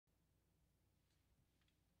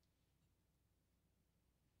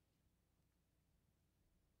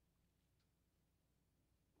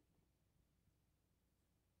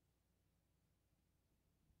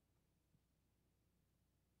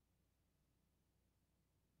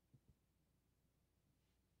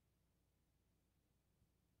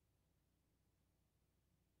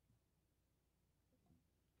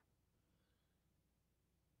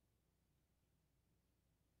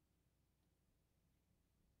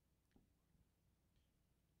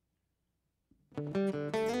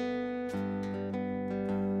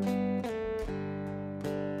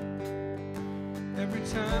Every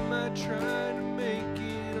time I try to make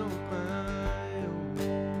it on my own,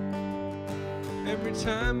 every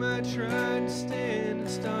time I try to stand and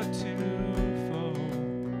start to fall,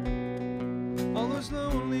 all those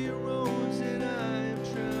lonely roads that I have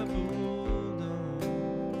traveled on,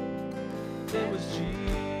 there was Jesus.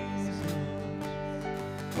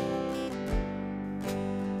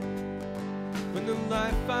 When the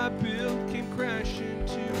life I built came crashing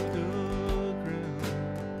to the ground,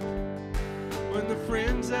 when the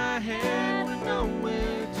friends I had were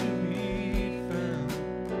nowhere to be found,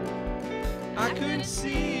 I couldn't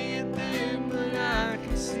see it then, but I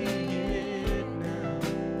can see it now.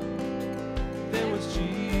 There was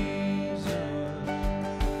Jesus.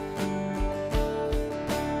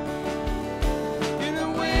 In the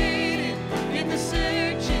waiting, in the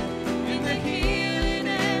searching, in the healing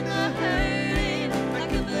and the hurting,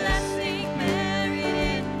 like a blessing buried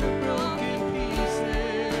in the broken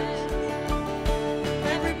pieces.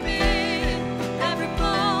 Every minute, every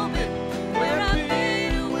moment, where I've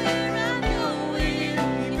been and where I'm going,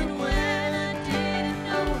 even when I didn't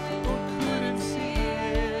know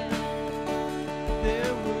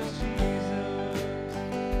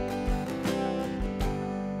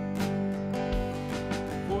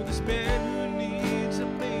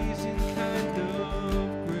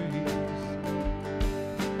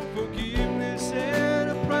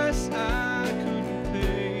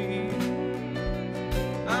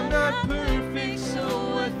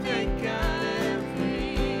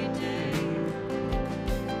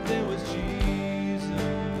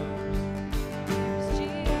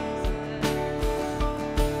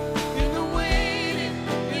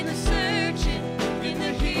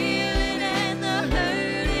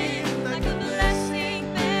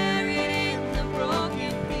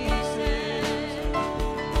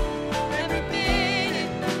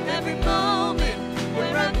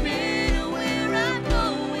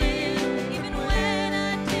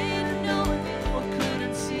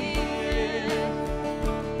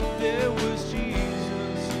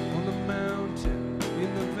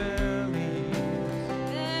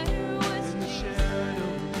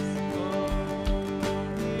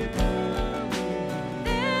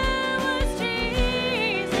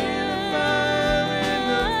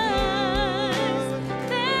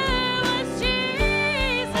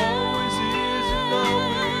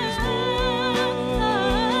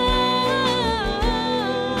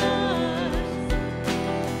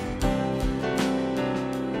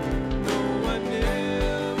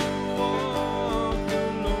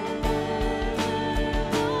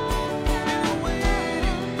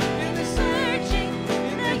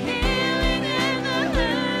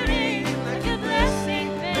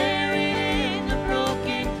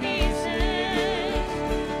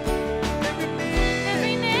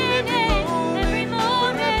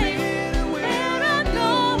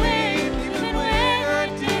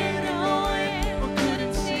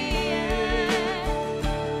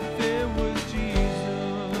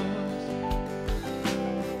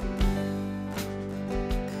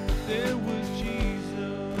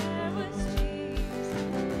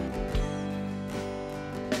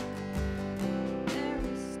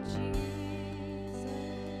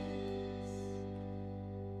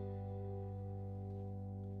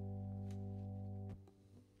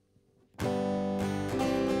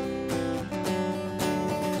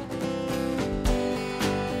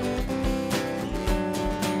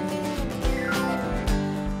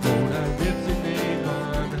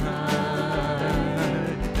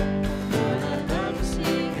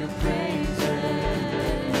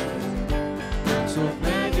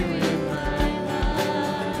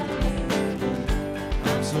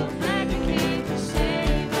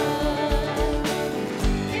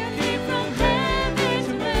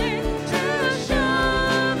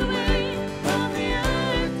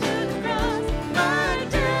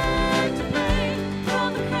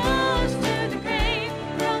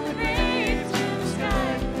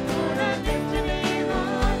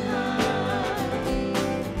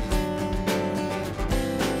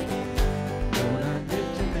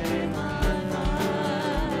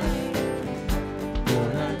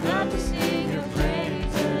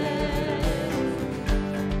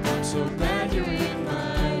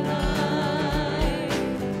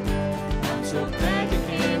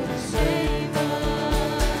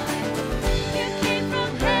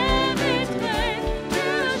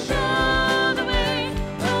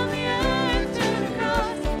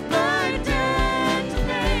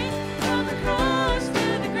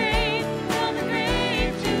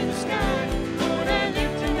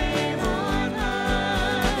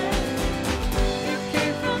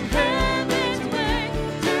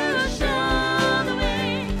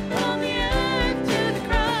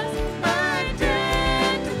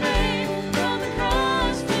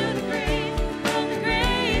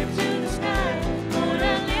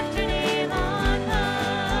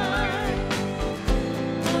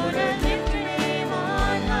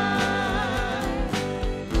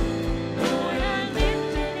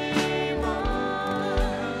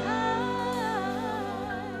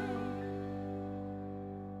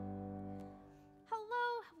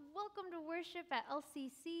worship at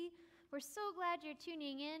LCC. We're so glad you're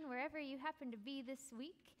tuning in wherever you happen to be this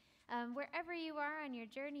week. Wherever you are on your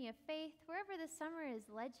journey of faith, wherever the summer has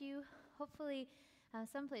led you, hopefully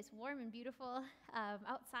someplace warm and beautiful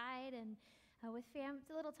outside and with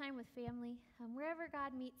a little time with family. Wherever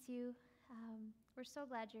God meets you, we're so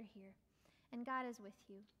glad you're here, and God is with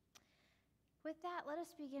you. With that, let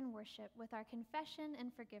us begin worship with our confession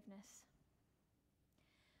and forgiveness.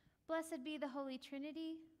 Blessed be the Holy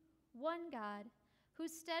Trinity, one God,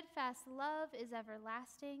 whose steadfast love is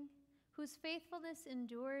everlasting, whose faithfulness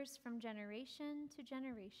endures from generation to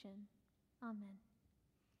generation. Amen.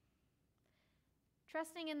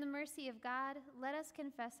 Trusting in the mercy of God, let us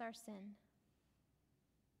confess our sin.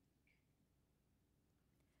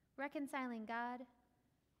 Reconciling God,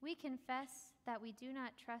 we confess that we do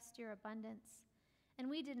not trust your abundance, and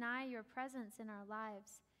we deny your presence in our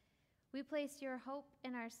lives. We place your hope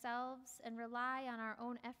in ourselves and rely on our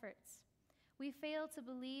own efforts. We fail to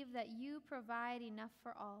believe that you provide enough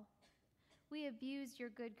for all. We abuse your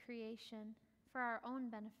good creation for our own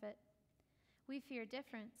benefit. We fear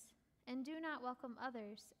difference and do not welcome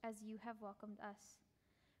others as you have welcomed us.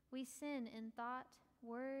 We sin in thought,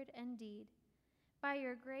 word, and deed. By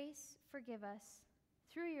your grace, forgive us.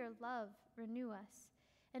 Through your love, renew us.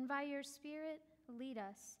 And by your Spirit, lead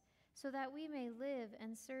us, so that we may live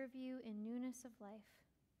and serve you in newness of life.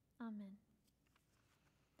 Amen.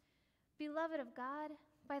 Beloved of God,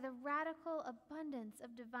 by the radical abundance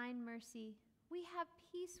of divine mercy, we have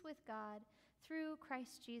peace with God through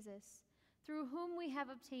Christ Jesus, through whom we have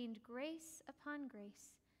obtained grace upon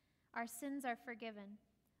grace. Our sins are forgiven.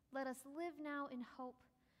 Let us live now in hope,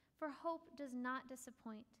 for hope does not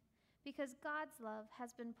disappoint, because God's love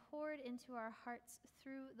has been poured into our hearts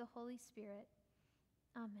through the Holy Spirit.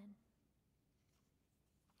 Amen.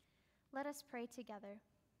 Let us pray together.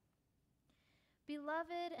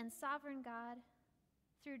 Beloved and sovereign God,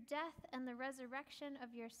 through death and the resurrection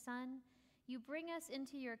of your Son, you bring us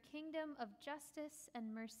into your kingdom of justice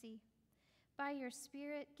and mercy. By your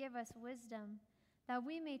Spirit, give us wisdom, that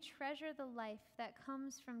we may treasure the life that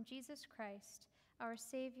comes from Jesus Christ, our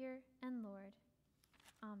Savior and Lord.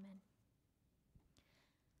 Amen.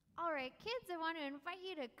 All right, kids, I want to invite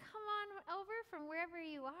you to come on over from wherever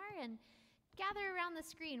you are and gather around the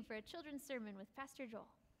screen for a children's sermon with Pastor Joel.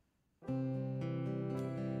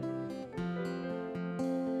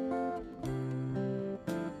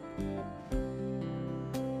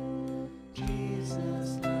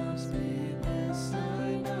 Jesus loves me, this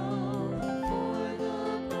I know, for the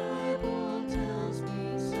Bible tells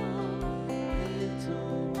me so.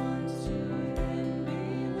 Little ones to him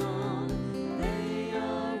belong, they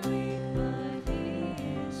are weak but he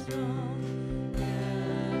is strong.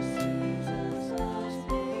 Yes, Jesus loves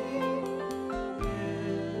me.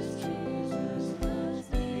 Yes, Jesus loves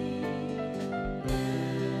me.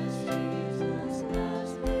 Yes, Jesus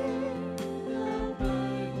loves me. The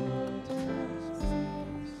Bible tells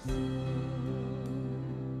me so.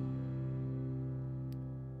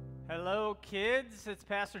 Hello, kids. It's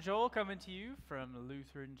Pastor Joel coming to you from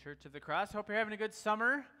Lutheran Church of the Cross. Hope you're having a good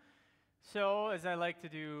summer. So, as I like to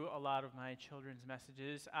do a lot of my children's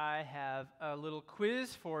messages, I have a little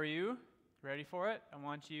quiz for you. Ready for it? I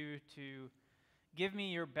want you to give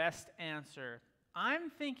me your best answer. I'm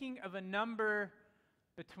thinking of a number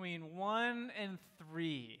between 1 and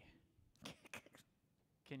 3.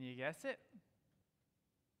 Can you guess it?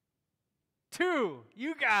 2.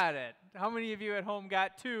 You got it. How many of you at home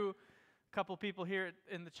got 2? A couple people here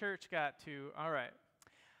in the church got 2. All right.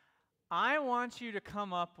 I want you to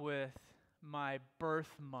come up with my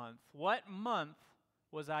birth month. What month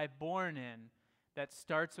was I born in that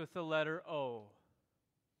starts with the letter O?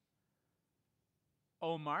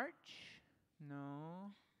 O March?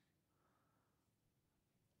 No.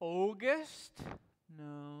 August?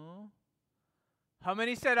 No. How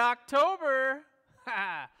many said October?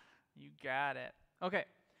 Ha! You got it. Okay.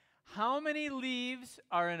 How many leaves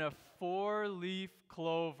are in a 4-leaf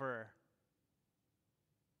clover?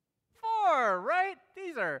 4, right?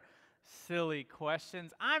 These are silly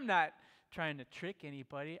questions. I'm not trying to trick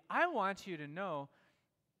anybody. I want you to know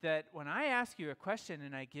that when I ask you a question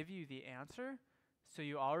and I give you the answer, so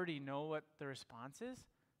you already know what the response is,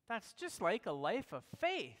 that's just like a life of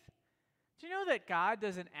faith. Do you know that God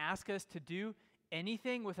doesn't ask us to do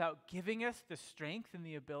anything without giving us the strength and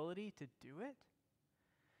the ability to do it?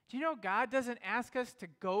 Do you know God doesn't ask us to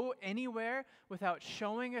go anywhere without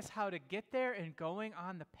showing us how to get there and going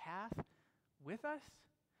on the path with us?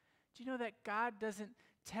 Do you know that God doesn't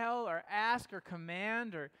tell or ask or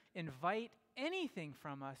command or invite anything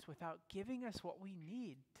from us without giving us what we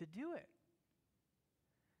need to do it?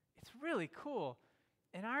 It's really cool.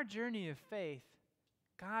 in our journey of faith,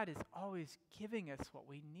 God is always giving us what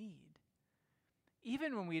we need.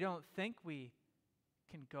 Even when we don't think we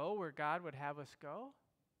can go where God would have us go,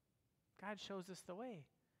 God shows us the way.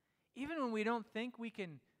 Even when we don't think we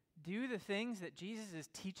can do the things that Jesus is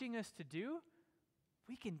teaching us to do,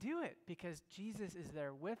 we can do it because Jesus is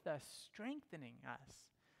there with us, strengthening us.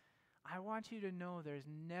 I want you to know there's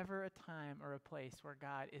never a time or a place where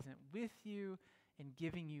God isn't with you and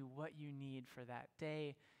giving you what you need for that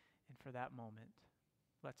day and for that moment.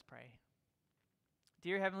 Let's pray.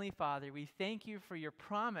 Dear Heavenly Father, we thank you for your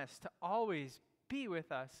promise to always be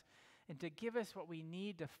with us and to give us what we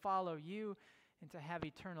need to follow you and to have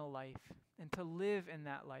eternal life and to live in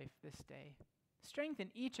that life this day. Strengthen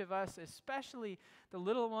each of us, especially the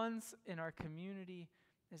little ones in our community,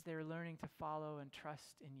 as they're learning to follow and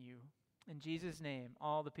trust in you. In Jesus' name,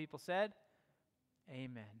 all the people said,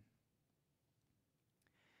 amen.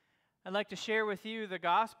 I'd like to share with you the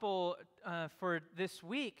gospel for this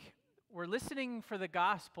week. We're listening for the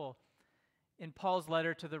gospel in Paul's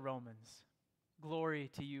letter to the Romans. Glory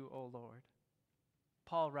to you, O Lord.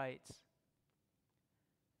 Paul writes,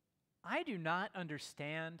 I do not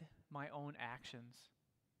understand my own actions,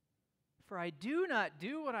 for I do not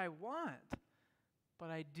do what I want, but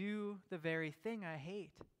I do the very thing I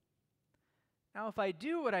hate. Now, if I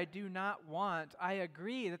do what I do not want, I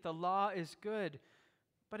agree that the law is good,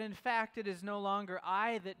 but in fact it is no longer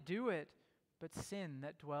I that do it, but sin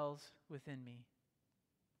that dwells within me.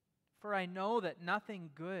 For I know that nothing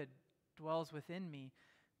good dwells within me,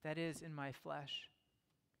 that is, in my flesh.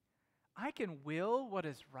 I can will what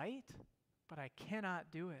is right, but I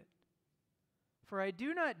cannot do it. For I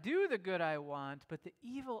do not do the good I want, but the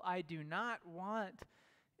evil I do not want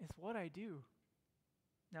is what I do.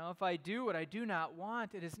 Now, if I do what I do not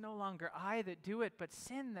want, it is no longer I that do it, but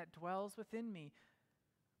sin that dwells within me.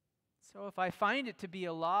 So if I find it to be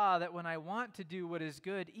a law that when I want to do what is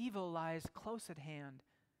good, evil lies close at hand.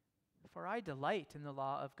 For I delight in the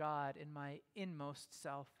law of God in my inmost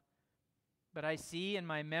self. But I see in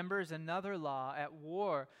my members another law at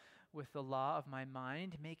war with the law of my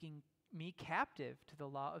mind, making me captive to the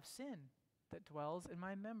law of sin that dwells in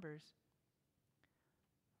my members.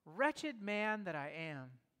 Wretched man that I am,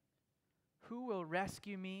 who will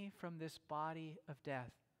rescue me from this body of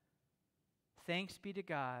death? Thanks be to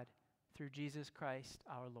God through Jesus Christ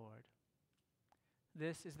our Lord.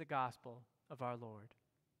 This is the gospel of our Lord.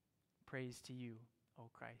 Praise to you, O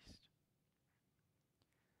Christ.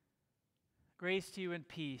 Grace to you and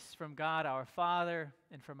peace from God our Father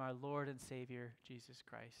and from our Lord and Savior, Jesus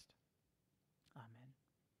Christ. Amen.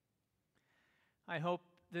 I hope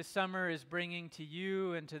this summer is bringing to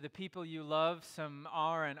you and to the people you love some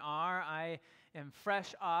R&R. I am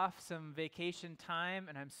fresh off some vacation time,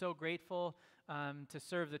 and I'm so grateful to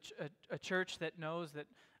serve a church that knows that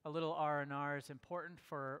a little R&R is important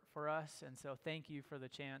for us, and so thank you for the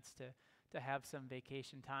chance to have some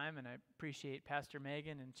vacation time, and I appreciate Pastor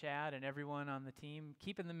Megan and Chad and everyone on the team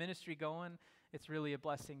keeping the ministry going. It's really a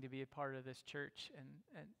blessing to be a part of this church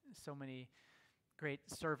and so many great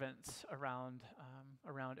servants around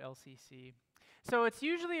LCC. So it's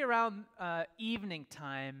usually around evening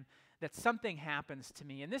time that something happens to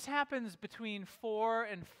me, and this happens between 4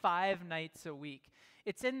 and 5 nights a week.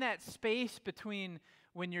 It's in that space between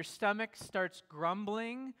when your stomach starts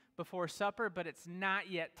grumbling before supper, but it's not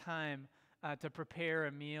yet time to prepare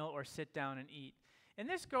a meal or sit down and eat. And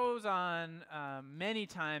this goes on many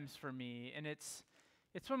times for me, and it's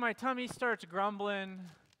when my tummy starts grumbling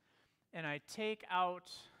and I take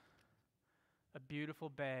out a beautiful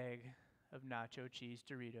bag of nacho cheese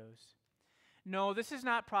Doritos. No, this is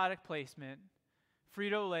not product placement.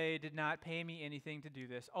 Frito-Lay did not pay me anything to do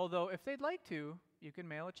this, although if they'd like to, you can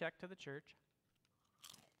mail a check to the church.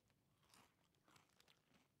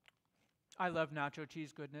 I love nacho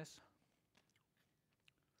cheese goodness.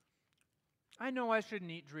 I know I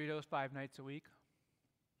shouldn't eat Doritos 5 nights a week.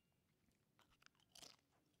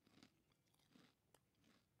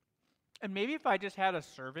 And maybe if I just had a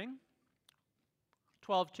serving,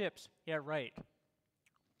 12 chips. Yeah, right.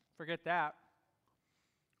 Forget that.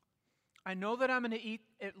 I know that I'm going to eat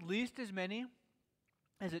at least as many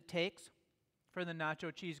as it takes for the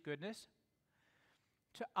nacho cheese goodness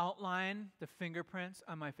to outline the fingerprints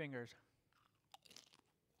on my fingers.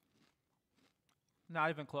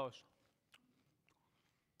 Not even close.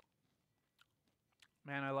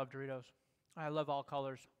 Man, I love Doritos. I love all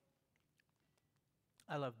colors.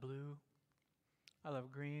 I love blue. I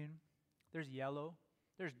love green. There's yellow.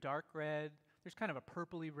 There's dark red. There's kind of a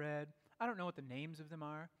purpley red. I don't know what the names of them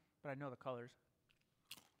are, but I know the colors.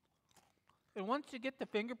 And once you get the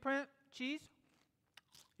fingerprint cheese,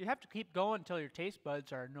 You have to keep going until your taste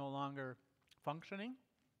buds are no longer functioning.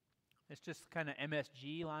 It's just kind of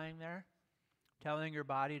MSG lying there, telling your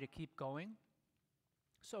body to keep going.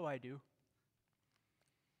 So I do.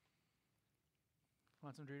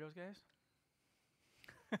 Want some Doritos, guys?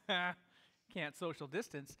 Can't social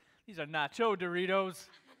distance. These are nacho Doritos.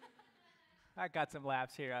 I got some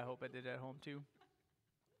laughs here. I hope I did at home too.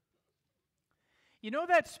 You know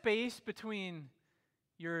that space between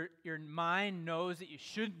your mind knows that you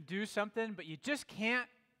shouldn't do something, but you just can't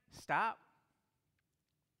stop?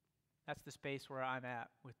 That's the space where I'm at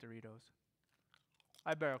with Doritos.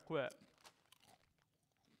 I better quit.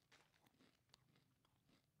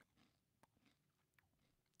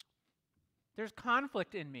 There's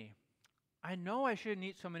conflict in me. I know I shouldn't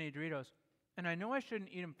eat so many Doritos, and I know I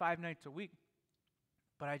shouldn't eat them 5 nights a week,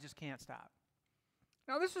 but I just can't stop.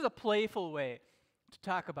 Now, this is a playful way to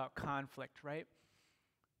talk about conflict, right?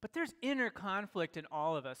 But there's inner conflict in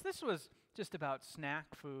all of us. This was just about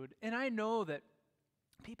snack food, and I know that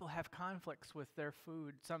people have conflicts with their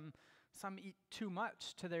food. Some eat too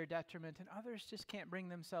much to their detriment, and others just can't bring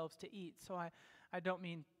themselves to eat. So I don't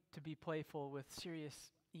mean to be playful with serious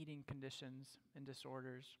eating conditions and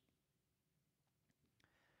disorders.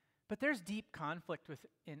 But there's deep conflict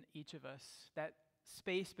within each of us, that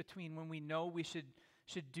space between when we know we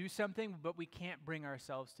should do something, but we can't bring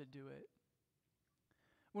ourselves to do it.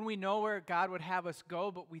 When we know where God would have us go,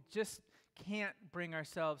 but we just can't bring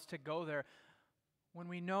ourselves to go there. When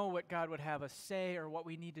we know what God would have us say or what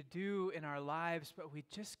we need to do in our lives, but we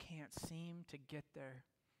just can't seem to get there.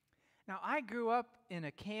 Now, I grew up in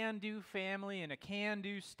a can-do family, in a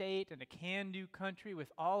can-do state, in a can-do country with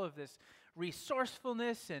all of this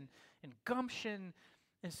resourcefulness and gumption.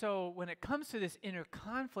 And so when it comes to this inner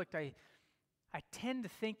conflict, I tend to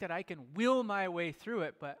think that I can will my way through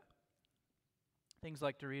it, but things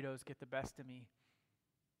like Doritos get the best of me.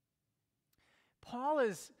 Paul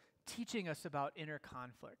is teaching us about inner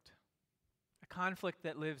conflict, a conflict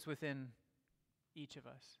that lives within each of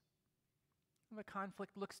us. The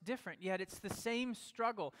conflict looks different, yet it's the same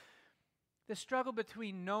struggle. The struggle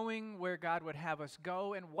between knowing where God would have us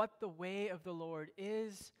go and what the way of the Lord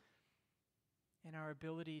is, and our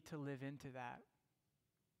ability to live into that.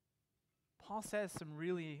 Paul says some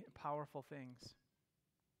really powerful things.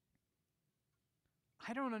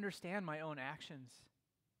 I don't understand my own actions.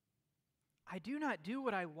 I do not do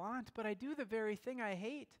what I want, but I do the very thing I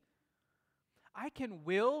hate. I can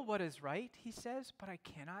will what is right, he says, but I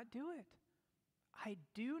cannot do it. I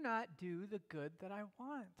do not do the good that I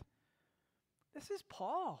want. This is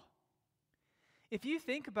Paul. If you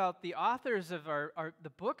think about the authors of the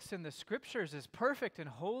books and the scriptures as perfect and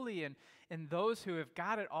holy and those who have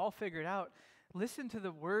got it all figured out, listen to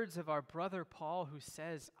the words of our brother Paul, who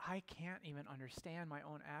says, I can't even understand my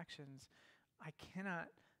own actions. I cannot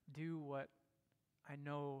do what I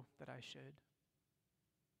know that I should.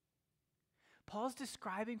 Paul's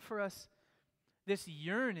describing for us this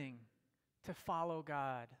yearning to follow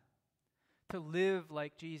God, to live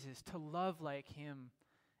like Jesus, to love like him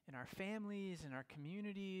in our families, in our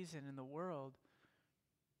communities, and in the world.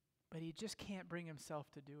 But he just can't bring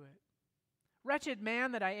himself to do it. Wretched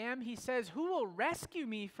man that I am, he says, who will rescue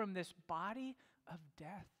me from this body of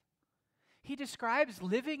death? He describes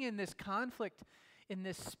living in this conflict, in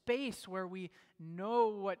this space where we know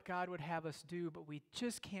what God would have us do, but we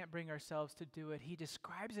just can't bring ourselves to do it. He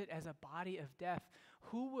describes it as a body of death.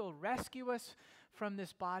 Who will rescue us from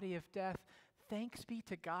this body of death? Thanks be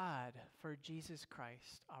to God for Jesus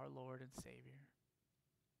Christ, our Lord and Savior.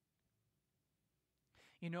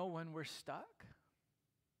 You know, when we're stuck,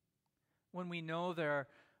 when we know there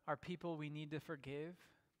are people we need to forgive,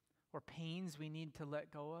 or pains we need to let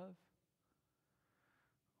go of,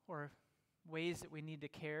 or ways that we need to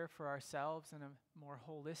care for ourselves in a more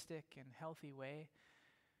holistic and healthy way,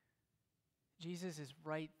 Jesus is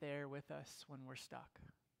right there with us when we're stuck.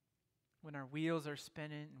 When our wheels are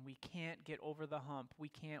spinning and we can't get over the hump, we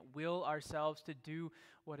can't will ourselves to do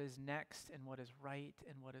what is next and what is right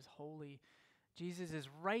and what is holy. Jesus is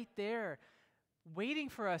right there waiting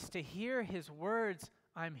for us to hear his words,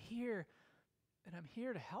 I'm here and I'm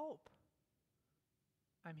here to help.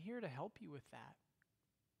 I'm here to help you with that.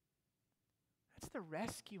 That's the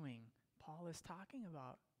rescuing Paul is talking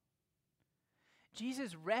about.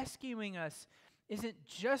 Jesus rescuing us isn't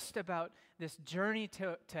just about this journey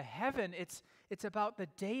to heaven. It's about the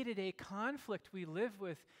day-to-day conflict we live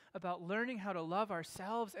with, about learning how to love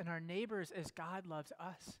ourselves and our neighbors as God loves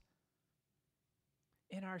us.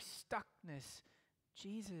 In our stuckness,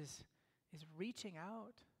 Jesus is reaching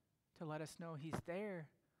out to let us know he's there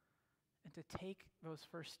and to take those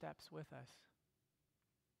first steps with us.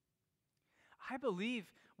 I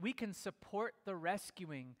believe we can support the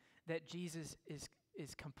rescuing that Jesus is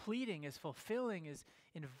completing, is fulfilling, is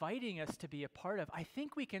inviting us to be a part of. I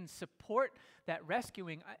think we can support that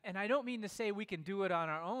rescuing. And I don't mean to say we can do it on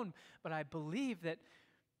our own, but I believe that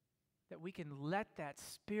we can let that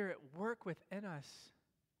Spirit work within us.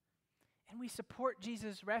 And we support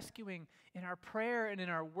Jesus' rescuing in our prayer and in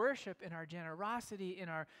our worship, in our generosity, in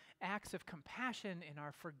our acts of compassion, in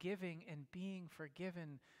our forgiving and being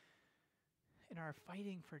forgiven, in our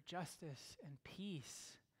fighting for justice and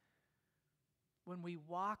peace. When we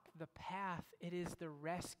walk the path, it is the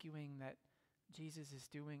rescuing that Jesus is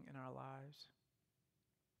doing in our lives.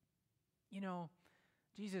 You know,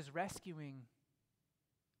 Jesus' rescuing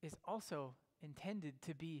is also intended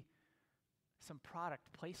to be some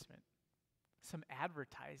product placement, some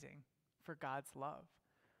advertising for God's love.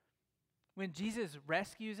 When Jesus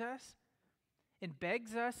rescues us and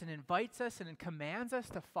begs us and invites us and commands us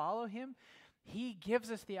to follow him, he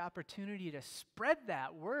gives us the opportunity to spread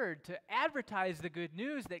that word, to advertise the good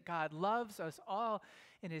news that God loves us all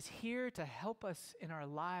and is here to help us in our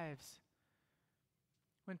lives.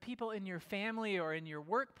 When people in your family or in your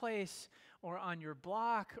workplace or on your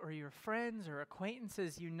block or your friends or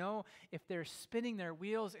acquaintances, you know, if they're spinning their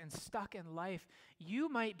wheels and stuck in life, you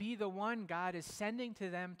might be the one God is sending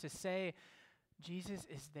to them to say, Jesus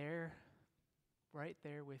is there, right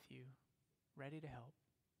there with you, ready to help.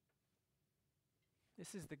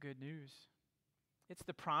 This is the good news. It's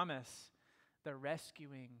the promise, the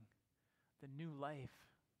rescuing, the new life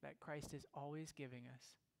that Christ is always giving us.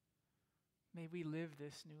 May we live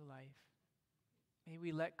this new life. May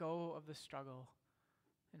we let go of the struggle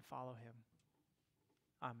and follow him.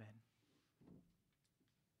 Amen.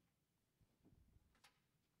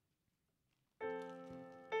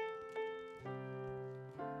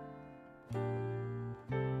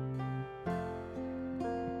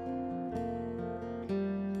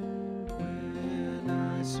 When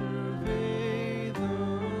I survey the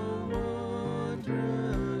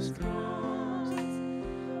wondrous cross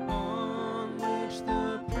on which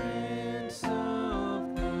the Prince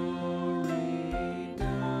of Glory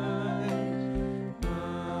died,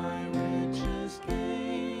 my richest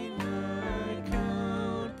gain I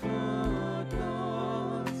count but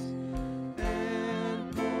loss,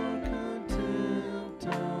 and pour contempt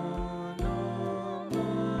on all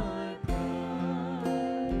my pride.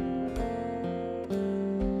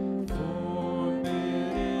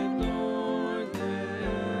 Forbid it, Lord,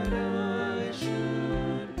 that I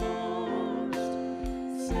should boast,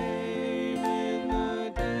 save in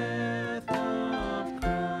the death of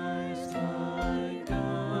Christ my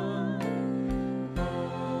God.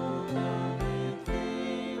 All loving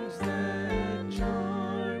things that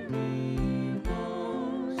charm me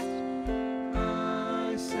most,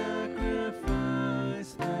 I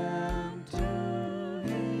sacrifice them to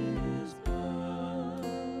his blood.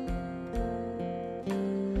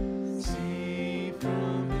 See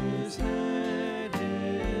from his head,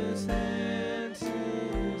 his hands,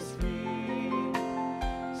 his feet,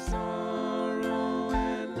 sorrow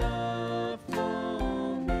and love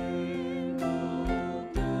flow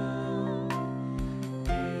mingled down.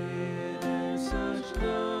 It is such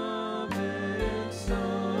love and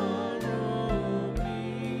sorrow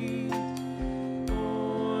meet,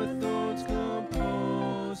 nor thoughts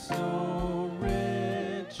compose so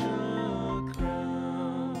rich a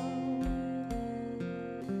crown.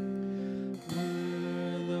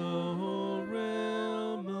 Were the whole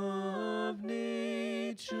realm of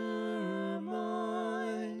nature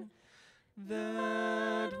mine,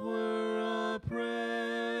 that were a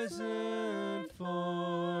present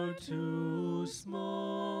far too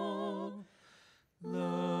small.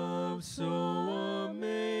 Love so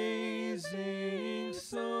amazing,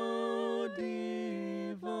 so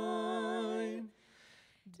divine,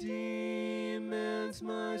 demands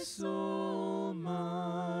my soul,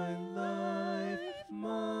 my life, my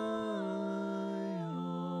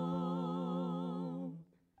own.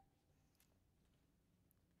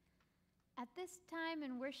 At this time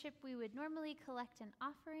in worship, we would normally collect an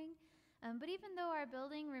offering, but even though our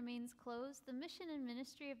building remains closed, the mission and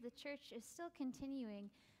ministry of the church is still continuing.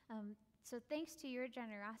 So thanks to your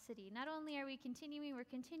generosity. Not only are we continuing, we're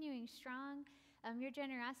continuing strong. Your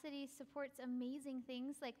generosity supports amazing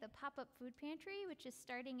things like the pop-up food pantry, which is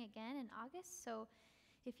starting again in August. So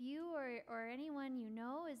if you or anyone you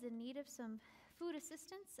know is in need of some food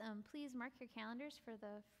assistance, please mark your calendars for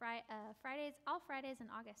the all Fridays in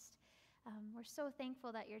August. We're so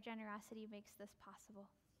thankful that your generosity makes this possible.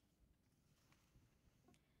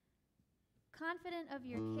 Confident of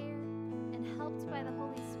your care and helped by the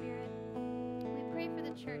Holy Spirit, we pray for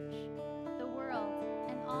the church, the world,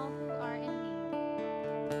 and all who are in need.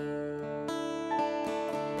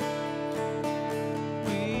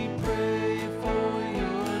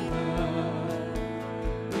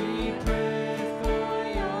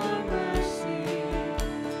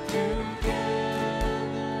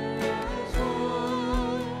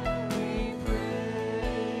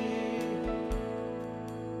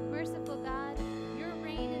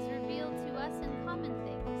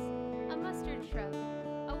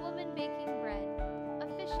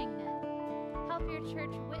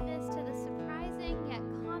 church witness to the surprising yet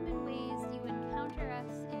common ways you encounter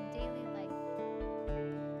us in daily life.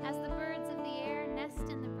 As the birds of the air nest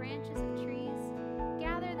in the branches of trees,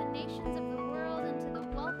 gather the nations of the world into the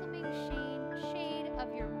welcoming shade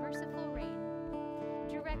of your merciful reign.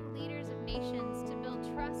 Direct leaders of nations to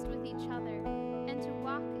build trust with each other and to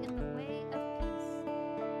walk in the way of peace.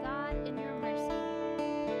 God, in your mercy.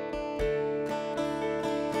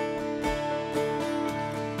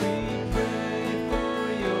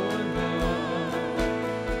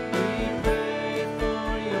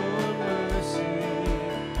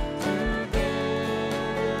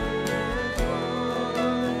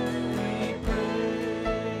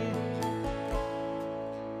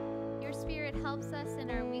 Your Spirit helps us in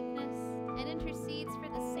our weakness and intercedes for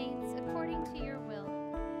the saints according to your will.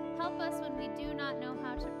 Help us when we do not know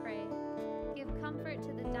how to pray. Give comfort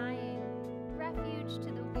to the dying, refuge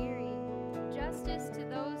to the weary, justice to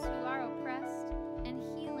those who are oppressed, and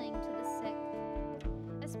healing to the sick.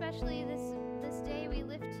 Especially this day we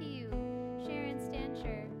lift to you Sharon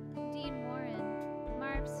Stancher, Dean Warren,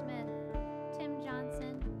 Marv Smith, Tim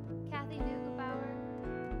Johnson, Kathy Neugebauer,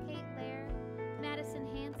 Kate Lair, Madison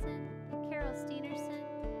Hanson, Carol Steenerson,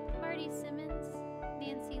 Marty Simmons,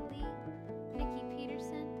 Nancy Lee, Nikki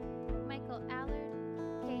Peterson, Michael Allard,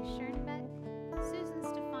 Kay Schoenbeck, Susan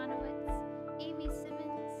Stefanowitz, Amy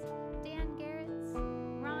Simmons, Dan Garretts,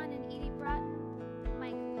 Ron and Edie Broughton,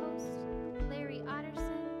 Mike Post, Larry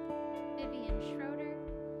Otterson, Vivian Schroeder,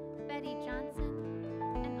 Betty Johnson,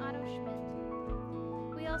 and Otto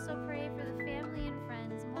Schmidt. We also pray for the family and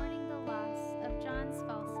friends mourning the loss of John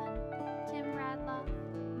Spalson, Tim Radloff,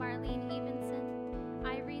 Marlene Evenson,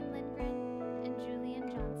 Irene Lindgren, and Julian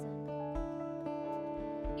Johnson.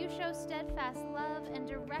 You show steadfast love and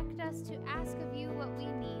direct us to ask of you what we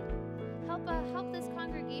need. Help this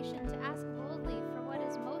congregation to ask boldly for what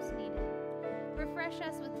is most needed. Refresh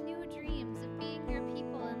us with new dreams of being your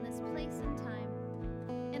people in this place and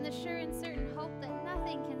time. In the sure and certain hope that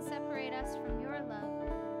nothing can separate us from your love,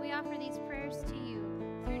 we offer these prayers to you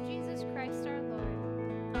through Jesus Christ our Lord.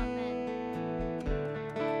 Amen.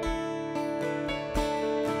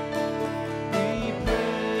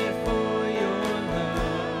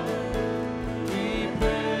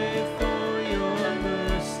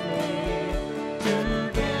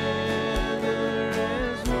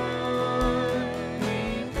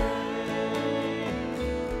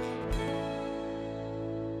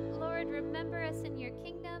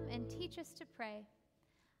 To pray.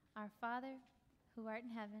 Our Father, who art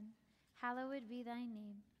in heaven, hallowed be thy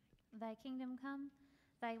name. Thy kingdom come,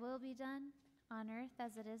 thy will be done, on earth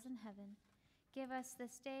as it is in heaven. Give us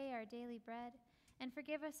this day our daily bread, and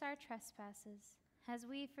forgive us our trespasses, as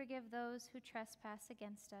we forgive those who trespass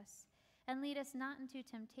against us. And lead us not into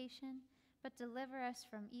temptation, but deliver us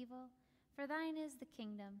from evil. For thine is the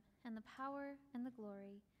kingdom, and the power, and the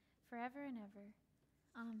glory, forever and ever.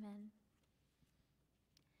 Amen.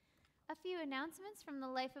 A few announcements from the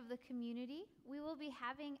life of the community. We will be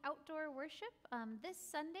having outdoor worship this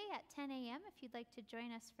Sunday at 10 a.m. if you'd like to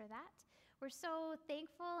join us for that. We're so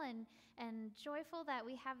thankful and joyful that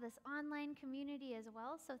we have this online community as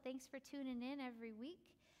well, so thanks for tuning in every week.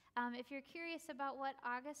 If you're curious about what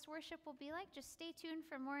August worship will be like, just stay tuned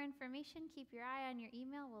for more information. Keep your eye on your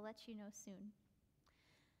email. We'll let you know soon.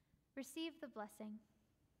 Receive the blessing.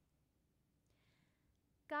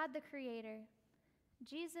 God the Creator,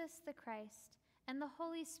 Jesus the Christ, and the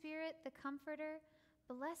Holy Spirit, the Comforter,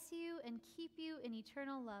 bless you and keep you in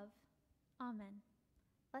eternal love. Amen.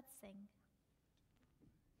 Let's sing.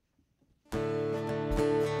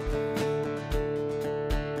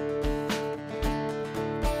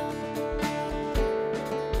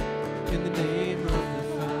 In the name of the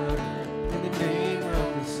Father, in the name of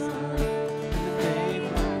the Son, in the name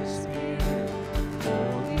of the Spirit,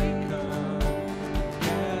 Lord, we come,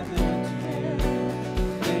 gathered together,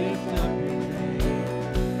 lift up your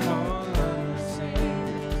name, call on your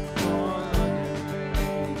Savior, call on your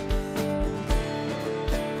name.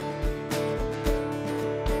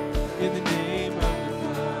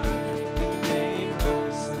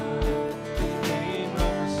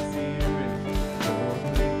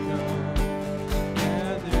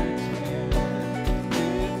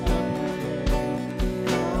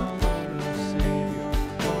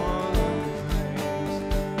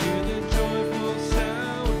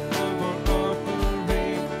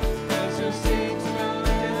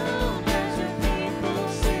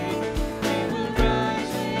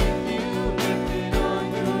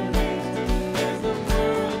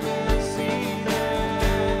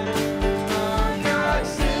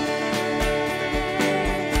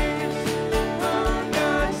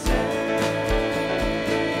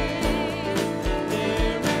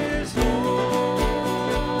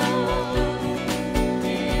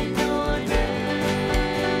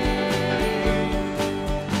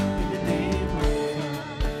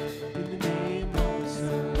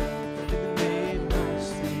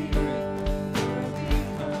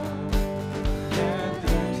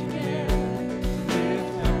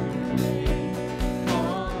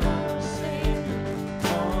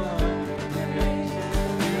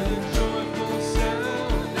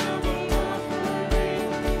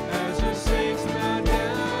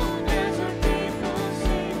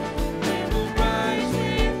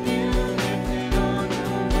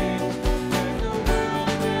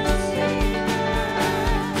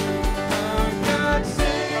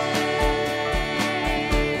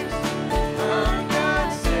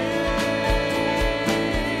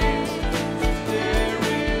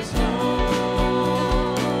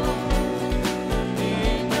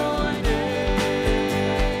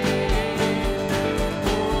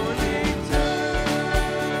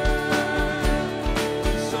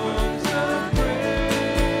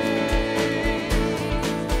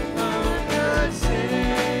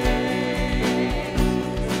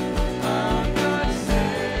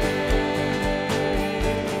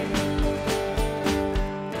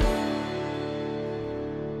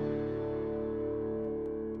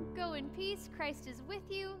 Christ is with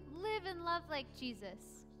you. Live and love like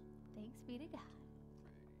Jesus. Thanks be to God.